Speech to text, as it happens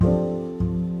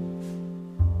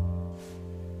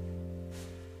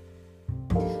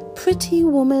Pretty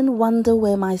woman wonder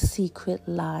where my secret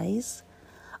lies.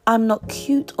 I'm not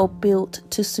cute or built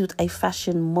to suit a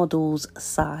fashion model's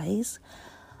size.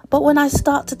 But when I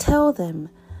start to tell them,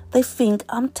 they think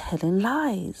I'm telling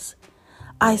lies.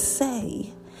 I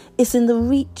say, it's in the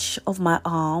reach of my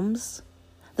arms,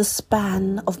 the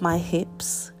span of my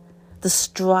hips, the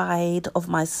stride of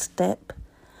my step,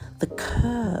 the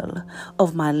curl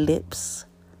of my lips.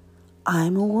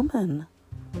 I'm a woman,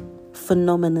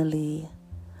 phenomenal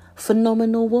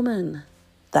woman,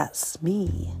 that's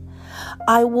me.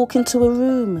 I walk into a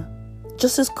room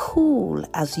just as cool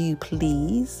as you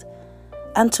please,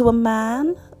 and to a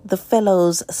man, the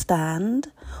fellows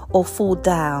stand or fall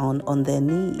down on their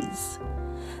knees.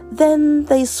 Then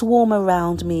they swarm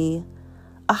around me,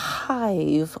 a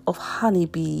hive of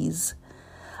honeybees.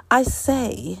 I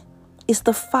say, it's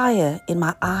the fire in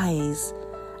my eyes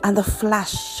and the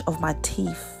flash of my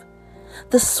teeth,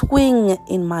 the swing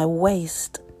in my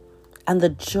waist and the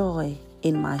joy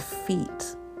in my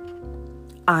feet.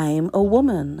 I'm a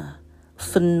woman,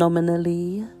 phenomenal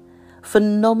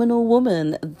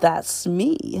woman, that's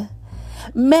me.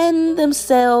 Men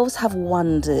themselves have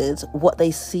wondered what they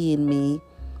see in me.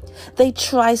 They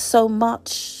try so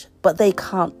much, but they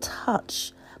can't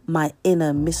touch my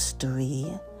inner mystery.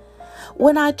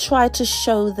 When I try to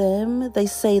show them, they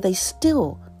say they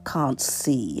still can't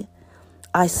see.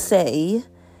 I say,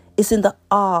 it's in the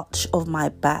arch of my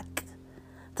back,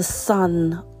 the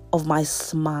sun of my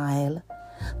smile,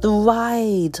 the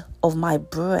ride of my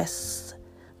breasts,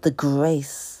 the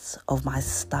grace of my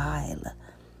style.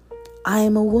 I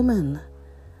am a woman,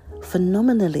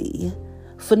 phenomenal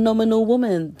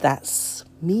woman, that's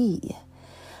me.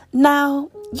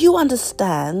 Now, you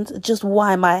understand just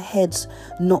why my head's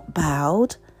not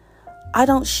bowed. I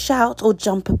don't shout or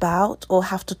jump about or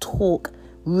have to talk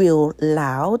real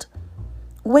loud.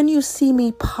 When you see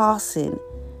me passing,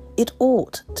 it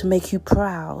ought to make you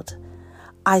proud.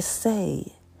 I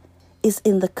say, it's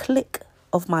in the click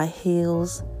of my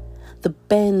heels, the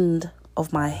bend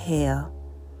of my hair,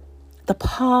 the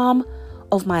palm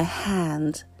of my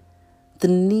hand, the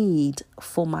need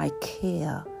for my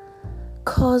care.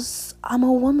 'Cause I'm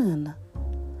a woman,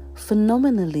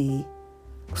 phenomenal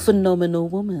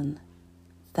woman,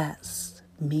 that's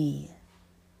me.